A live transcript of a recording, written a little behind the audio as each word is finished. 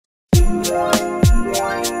Hey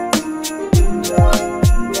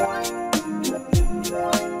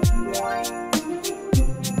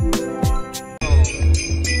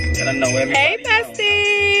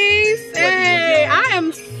besties! Hey, I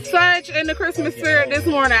am such in the Christmas spirit this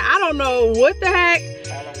morning. I don't know what the heck.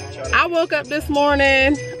 I woke up this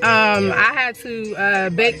morning. I had to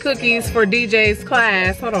bake cookies for DJ's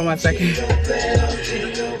class. Hold on one second.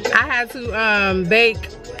 I had to bake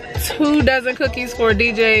 2 dozen cookies for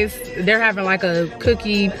DJ's. They're having like a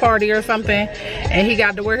cookie party or something, and he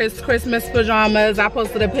got to wear his Christmas pajamas. I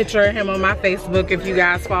posted a picture of him on my Facebook. If you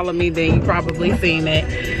guys follow me, then you probably seen it.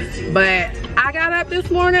 But I got up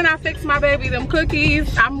this morning, I fixed my baby them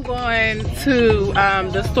cookies. I'm going to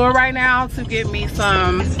the store right now to get me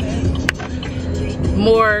some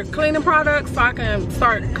more cleaning products so I can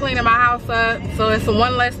start cleaning my house up. So it's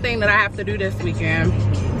one less thing that I have to do this weekend.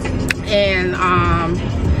 And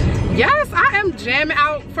yes, I am jamming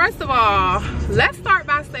out. First of all, let's start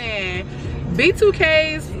by saying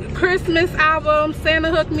B2K's Christmas album, Santa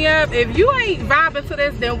Hooked Me Up. If you ain't vibing to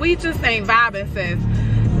this, then we just ain't vibing, sis.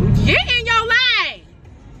 Get in your lane,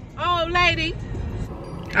 old lady.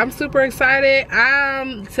 I'm super excited.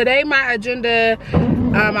 Today my agenda,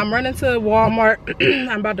 I'm running to Walmart.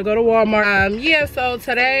 I'm about to go to Walmart. Yeah, so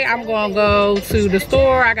today I'm gonna go to the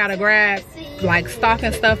store. I gotta grab like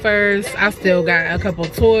stocking stuffers. I still got a couple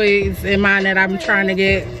toys in mind that I'm trying to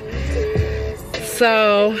get.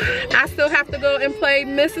 So I still have to go and play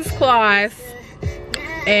Mrs. Claus.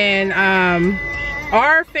 And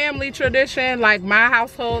our family tradition, like my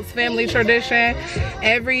household's family tradition,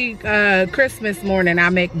 every Christmas morning I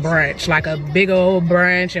make brunch, like a big old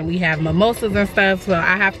brunch, and we have mimosas and stuff. So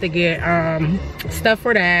I have to get stuff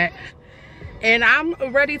for that. And I'm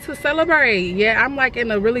ready to celebrate. Yeah, I'm like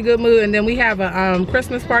in a really good mood. And then we have a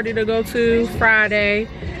Christmas party to go to Friday.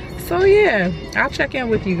 So yeah, I'll check in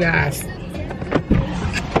with you guys.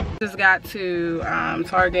 Just got to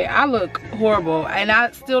Target. I look horrible and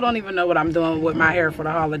I still don't even know what I'm doing with my hair for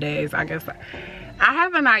the holidays. I guess I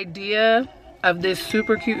have an idea of this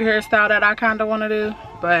super cute hairstyle that I kind of want to do,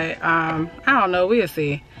 but I don't know. We'll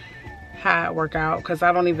see how it work out, because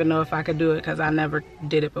I don't even know if I could do it because I never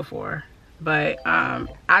did it before. But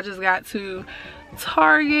I just got to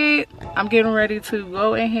Target. I'm getting ready to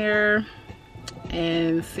go in here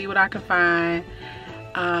and see what I can find.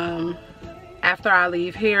 After I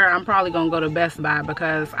leave here, I'm probably gonna go to Best Buy,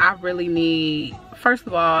 because I really need, first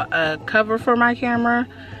of all, a cover for my camera.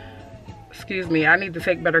 Excuse me, I need to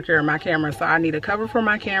take better care of my camera, so I need a cover for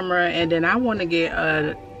my camera, and then I want to get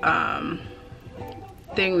a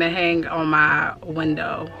thing to hang on my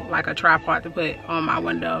window, like a tripod to put on my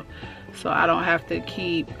window, so I don't have to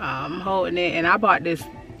keep holding it. And I bought this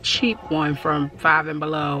cheap one from 5 and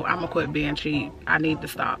Below. I'm gonna quit being cheap. I need to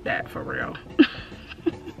stop that for real.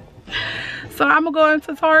 So I'm gonna go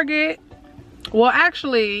into Target. Well,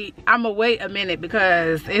 actually, I'm gonna wait a minute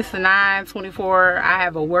because it's 9:24. I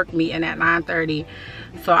have a work meeting at 9:30.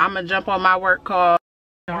 So I'm gonna jump on my work call.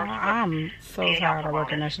 I'm so tired of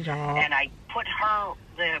working this job. And I put her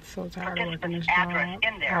so tired of working this job.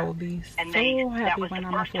 In there, I will be so happy when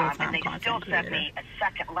I'm a full-time content creator. Sent me a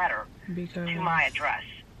second letter to my address.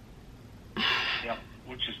 Yep,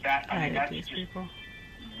 which is that. I mean, that's just people.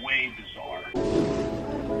 Way bizarre.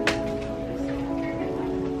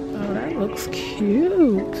 Oh, that looks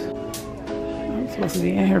cute. I'm supposed to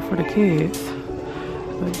be in here for the kids,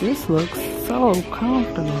 but this looks so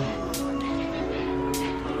comfortable.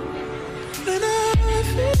 When I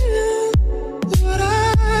feel what I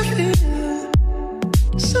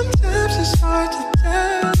feel, sometimes it's hard to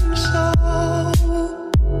tell you so.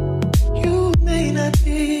 You may not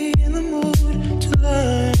be in the mood to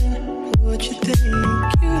learn what you think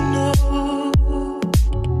you know.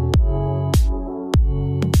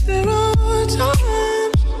 There are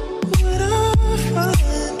times when I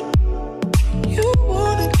find you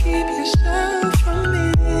wanna keep yourself from me.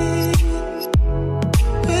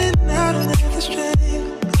 When I don't have the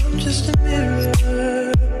strength, I'm just a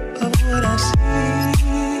mirror of what I see.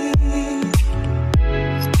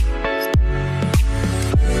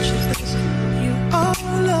 You are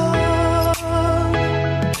love.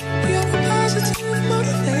 You're a positive,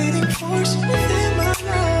 motivating force within my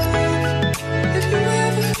life. If you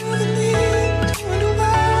ever feel the need to wonder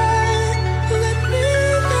why, let me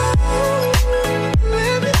know.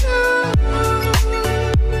 Let me know.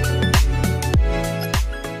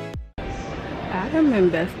 I am in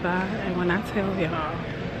Best Buy, and when I tell y'all,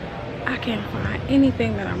 I can't find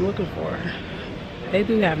anything that I'm looking for. They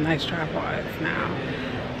do have nice tripods now.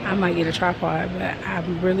 I might get a tripod, but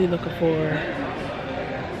I'm really looking for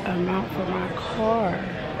a mount for my car.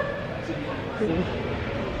 Ooh.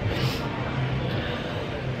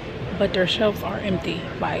 but their shelves are empty,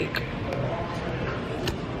 like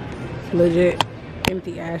legit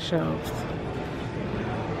empty ass shelves.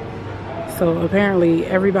 So apparently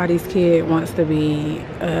everybody's kid wants to be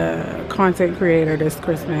a content creator this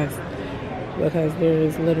Christmas because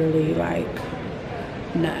there's literally like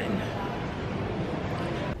none.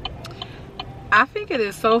 I think it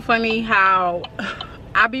is so funny how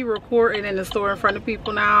I be recording in the store in front of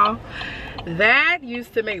people now. That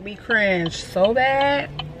used to make me cringe so bad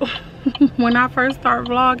when I first started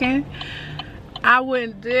vlogging. I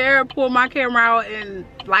wouldn't dare pull my camera out and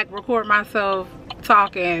like record myself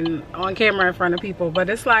talking on camera in front of people. But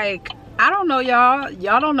it's like, I don't know y'all.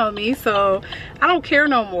 Y'all don't know me, so I don't care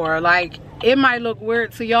no more. Like, it might look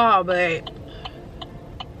weird to y'all, but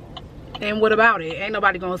and what about it? Ain't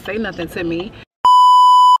nobody gonna say nothing to me.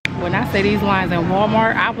 When I say these lines in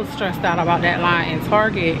Walmart, I was stressed out about that line in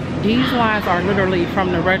Target. These lines are literally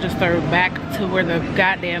from the register back to where the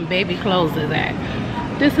goddamn baby clothes is at.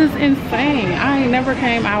 This is insane. I ain't never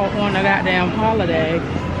came out on a goddamn holiday.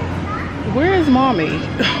 Where is mommy?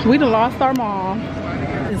 We done lost our mom.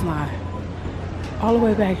 This line. All the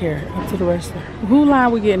way back here up to the register. Who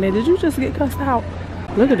line we getting in? Did you just get cussed out?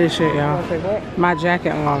 Look at this shit, y'all. My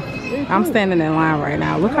jacket off. I'm standing in line right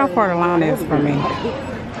now. Look how far the line is from me.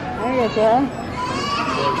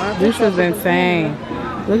 This is insane.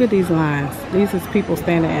 Look at these lines. These is people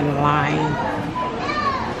standing in line.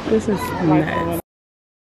 This is nuts.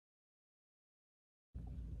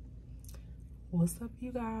 What's up,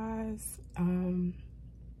 you guys?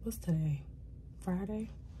 What's today? Friday?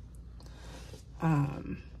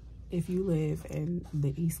 If you live in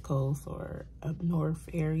the East Coast or up north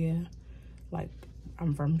area, like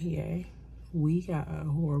I'm from PA, we got a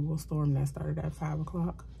horrible storm that started at 5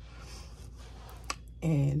 o'clock.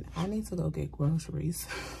 And I need to go get groceries.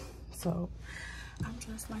 So I'm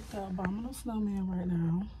dressed like the abominable snowman right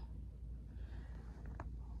now.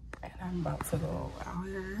 And I'm about to go out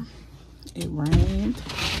here. It rained.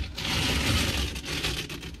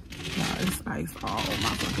 Now it's ice all over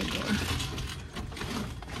my fucking door.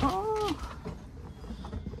 Oh,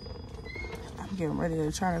 I'm getting ready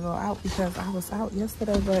to try to go out because I was out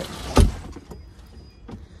yesterday, but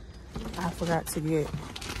I forgot to get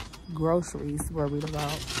groceries. Worried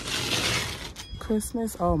about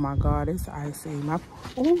Christmas. Oh my God, it's icy. My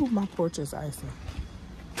porch is icy.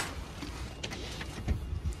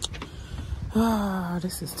 Ah,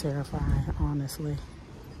 this is terrifying, honestly.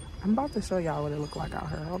 I'm about to show y'all what it look like out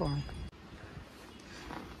here. Hold on.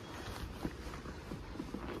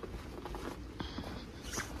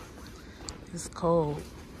 It's cold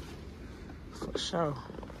for sure.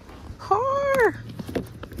 Hard.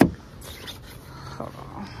 Hold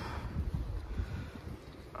on.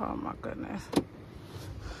 Oh my goodness.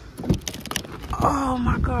 Oh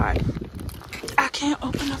my God. I can't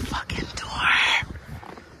open the fucking door.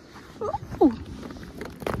 Ooh.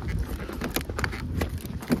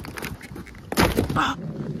 Oh.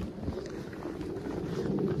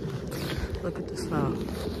 Look at the snow.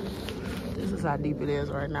 This is how deep it is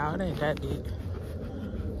right now. It ain't that deep.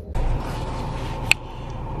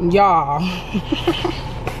 Y'all.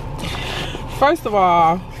 First of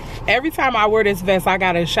all, every time I wear this vest, I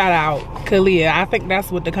gotta shout out Kalia. I think that's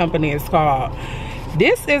what the company is called.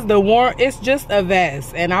 This is the warm, it's just a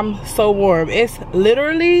vest and I'm so warm. It's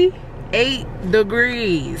literally 8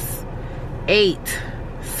 degrees. 8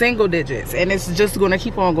 single digits, and it's just gonna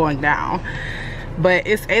keep on going down. But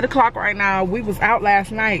it's 8 o'clock right now. We was out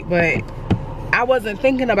last night, but I wasn't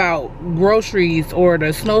thinking about groceries or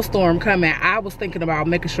the snowstorm coming. I was thinking about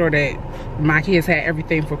making sure that my kids had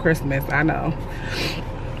everything for Christmas. I know.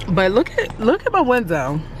 But look at my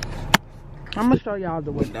window. I'm gonna show y'all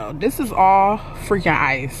the window. This is all freaking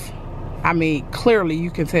ice. I mean, clearly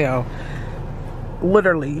you can tell.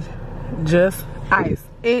 Literally just ice.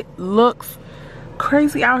 It looks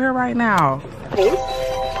crazy out here right now.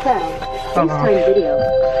 Hold on.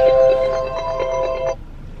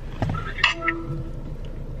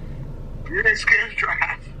 You're that scared to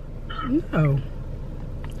drive. No.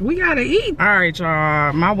 We gotta eat. All right,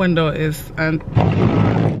 y'all. My window is a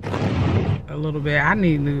little bit. I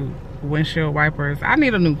need new windshield wipers. I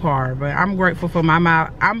need a new car, but I'm grateful for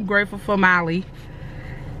Molly.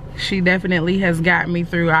 She definitely has gotten me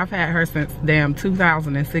through. I've had her since damn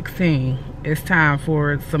 2016. It's time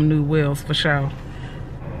for some new wheels for sure.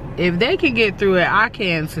 If they can get through it, I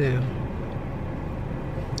can too.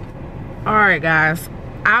 All right, guys.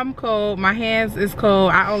 I'm cold. My hands is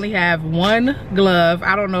cold. I only have one glove.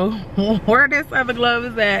 I don't know where this other glove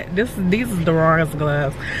is at. These is the wrongest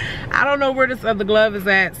gloves. I don't know where this other glove is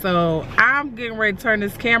at, so I'm getting ready to turn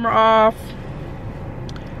this camera off.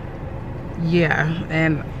 Yeah,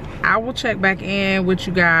 and I will check back in with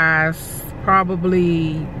you guys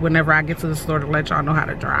probably whenever I get to the store to let y'all know how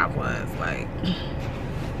the drive was. Like,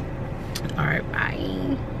 all right,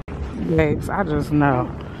 bye. Babes, I just know.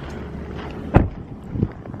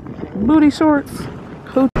 Booty shorts.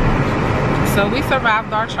 So we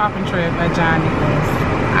survived our shopping trip at Johnny's.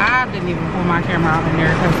 I didn't even pull my camera out in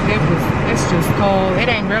there because it's just cold. It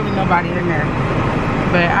ain't really nobody in there.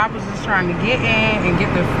 But I was just trying to get in and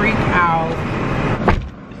get the freak out.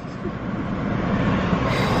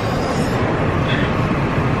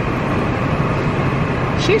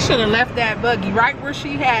 She should have left that buggy right where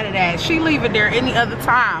she had it at. She leave it there any other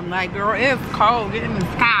time. Like, girl, it's cold. Get in the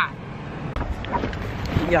sky.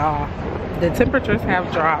 Y'all, the temperatures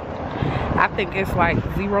have dropped. I think it's like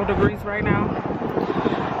 0 degrees right now.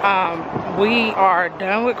 We are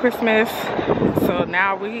done with Christmas. So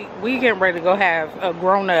now we getting ready to go have a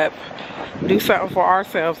grown-up do something for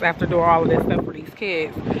ourselves after doing all of this stuff for these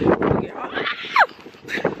kids.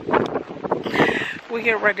 We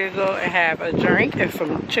get ready to go and have a drink and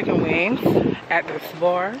some chicken wings at this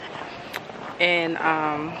bar. And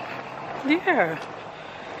yeah,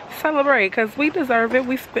 celebrate because we deserve it.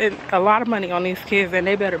 We spent a lot of money on these kids and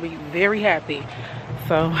they better be very happy.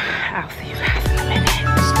 So I'll see you guys in a minute.